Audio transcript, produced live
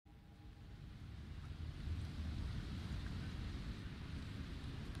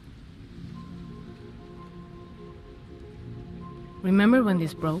Remember when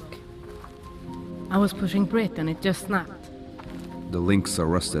this broke? I was pushing Brit and it just snapped. The links are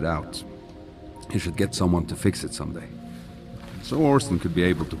rusted out. You should get someone to fix it someday. So Orson could be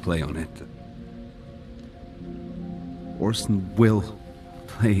able to play on it. Orson will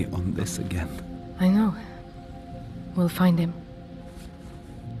play on this again. I know. We'll find him.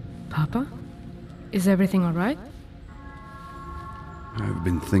 Papa? Is everything alright? I've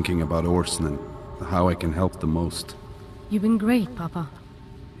been thinking about Orson and how I can help the most. You've been great, Papa.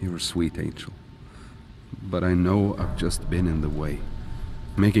 You're a sweet angel. But I know I've just been in the way,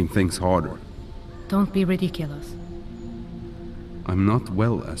 making things harder. Don't be ridiculous. I'm not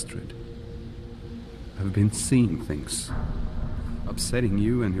well, Astrid. I've been seeing things. Upsetting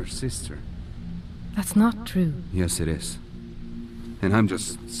you and your sister. That's not true. Yes, it is. And I'm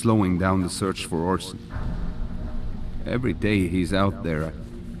just slowing down the search for Orson. Every day he's out there,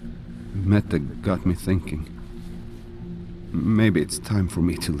 Meta got me thinking. Maybe it's time for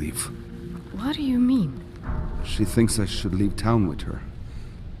me to leave. What do you mean? She thinks I should leave town with her.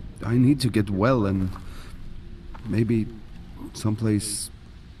 I need to get well and maybe someplace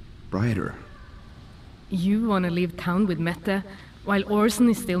brighter. You want to leave town with Meta while Orson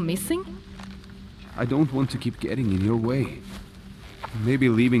is still missing? I don't want to keep getting in your way. Maybe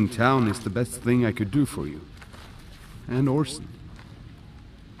leaving town is the best thing I could do for you. And Orson.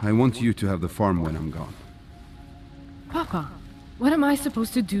 I want you to have the farm when I'm gone. Papa, what am I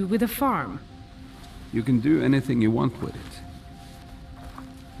supposed to do with a farm? You can do anything you want with it.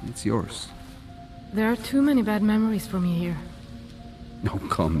 It's yours. There are too many bad memories for me here. Oh,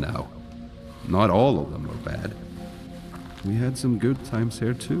 come now. Not all of them are bad. We had some good times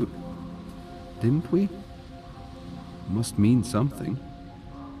here too. Didn't we? Must mean something.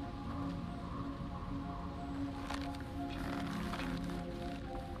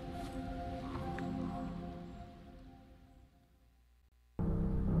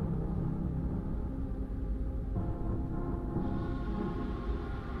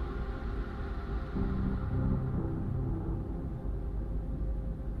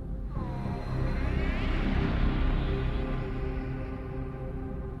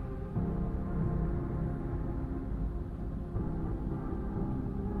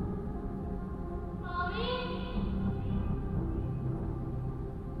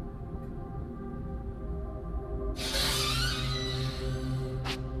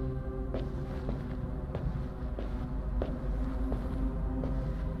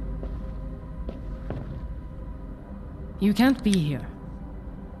 You can't be here.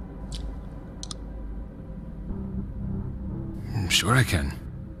 Sure I can.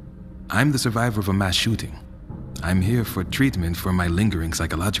 I'm the survivor of a mass shooting. I'm here for treatment for my lingering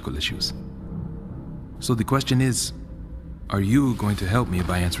psychological issues. So the question is, are you going to help me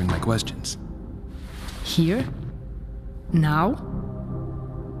by answering my questions? Here? Now?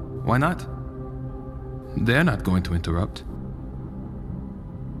 Why not? They're not going to interrupt.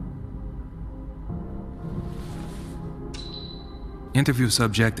 Interview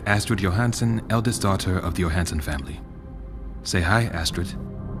subject Astrid Johansson, eldest daughter of the Johansson family. Say hi, Astrid.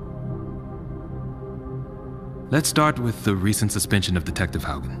 Let's start with the recent suspension of Detective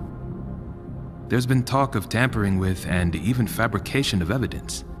Haugen. There's been talk of tampering with and even fabrication of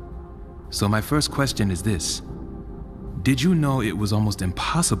evidence. So my first question is this. Did you know it was almost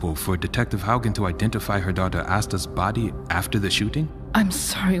impossible for Detective Haugen to identify her daughter Asta's body after the shooting? I'm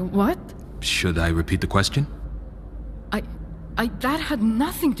sorry, what? Should I repeat the question? That had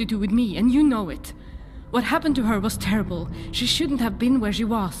nothing to do with me, and you know it. What happened to her was terrible. She shouldn't have been where she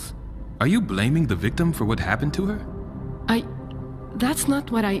was. Are you blaming the victim for what happened to her? That's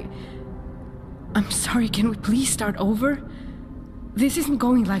not what I'm sorry, can we please start over? This isn't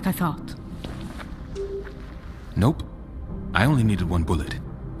going like I thought. Nope. I only needed one bullet,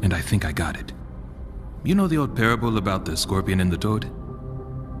 and I think I got it. You know the old parable about the scorpion and the toad?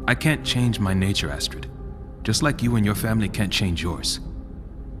 I can't change my nature, Astrid. Just like you and your family can't change yours.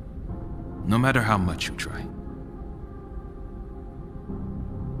 No matter how much you try.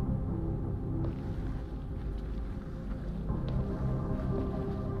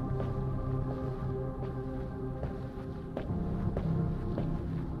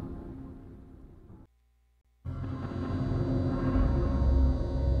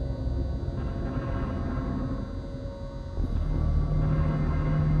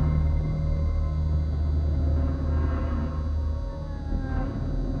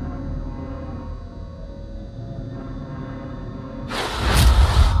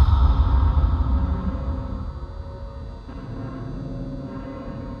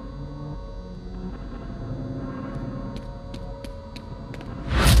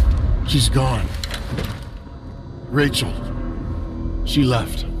 She's gone. Rachel. She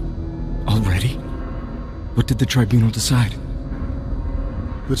left. Already? What did the tribunal decide?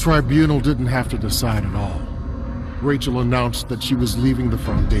 The tribunal didn't have to decide at all. Rachel announced that she was leaving the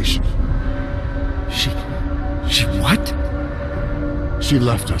Foundation. She what? She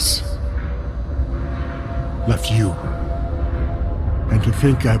left us. Left you. And to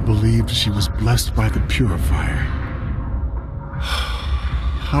think I believed she was blessed by the Purifier.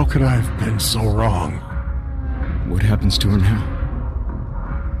 How could I have been so wrong? What happens to her now?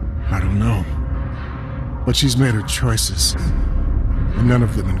 I don't know. But she's made her choices. And none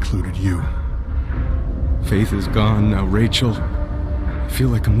of them included you. Faith is gone now, Rachel. I feel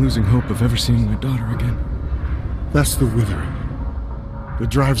like I'm losing hope of ever seeing my daughter again. That's the withering. That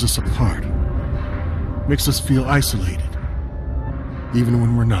drives us apart. Makes us feel isolated. Even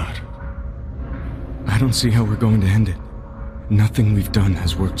when we're not. I don't see how we're going to end it. Nothing we've done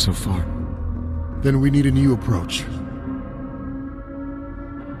has worked so far. Then we need a new approach.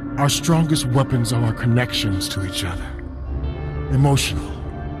 Our strongest weapons are our connections to each other. Emotional,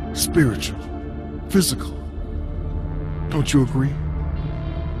 spiritual, physical. Don't you agree?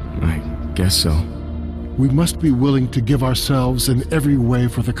 I guess so. We must be willing to give ourselves in every way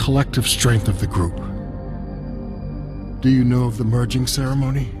for the collective strength of the group. Do you know of the merging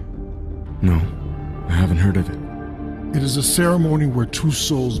ceremony? No, I haven't heard of it. It is a ceremony where two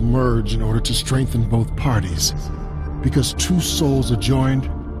souls merge in order to strengthen both parties. Because two souls adjoined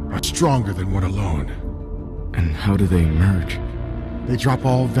are stronger than one alone. And how do they merge? They drop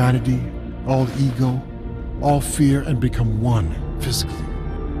all vanity, all ego, all fear, and become one, physically.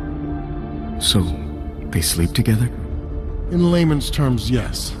 So, they sleep together? In layman's terms,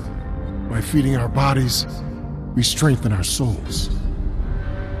 yes. By feeding our bodies, we strengthen our souls.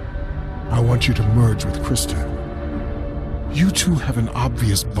 I want you to merge with Krista. You two have an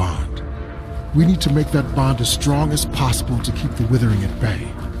obvious bond. We need to make that bond as strong as possible to keep the withering at bay.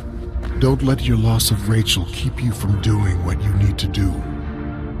 Don't let your loss of Rachel keep you from doing what you need to do.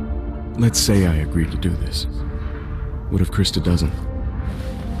 Let's say I agree to do this. What if Krista doesn't?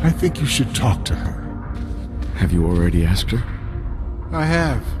 I think you should talk to her. Have you already asked her? I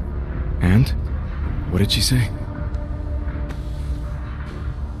have. And? What did she say?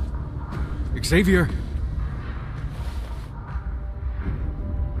 Xavier!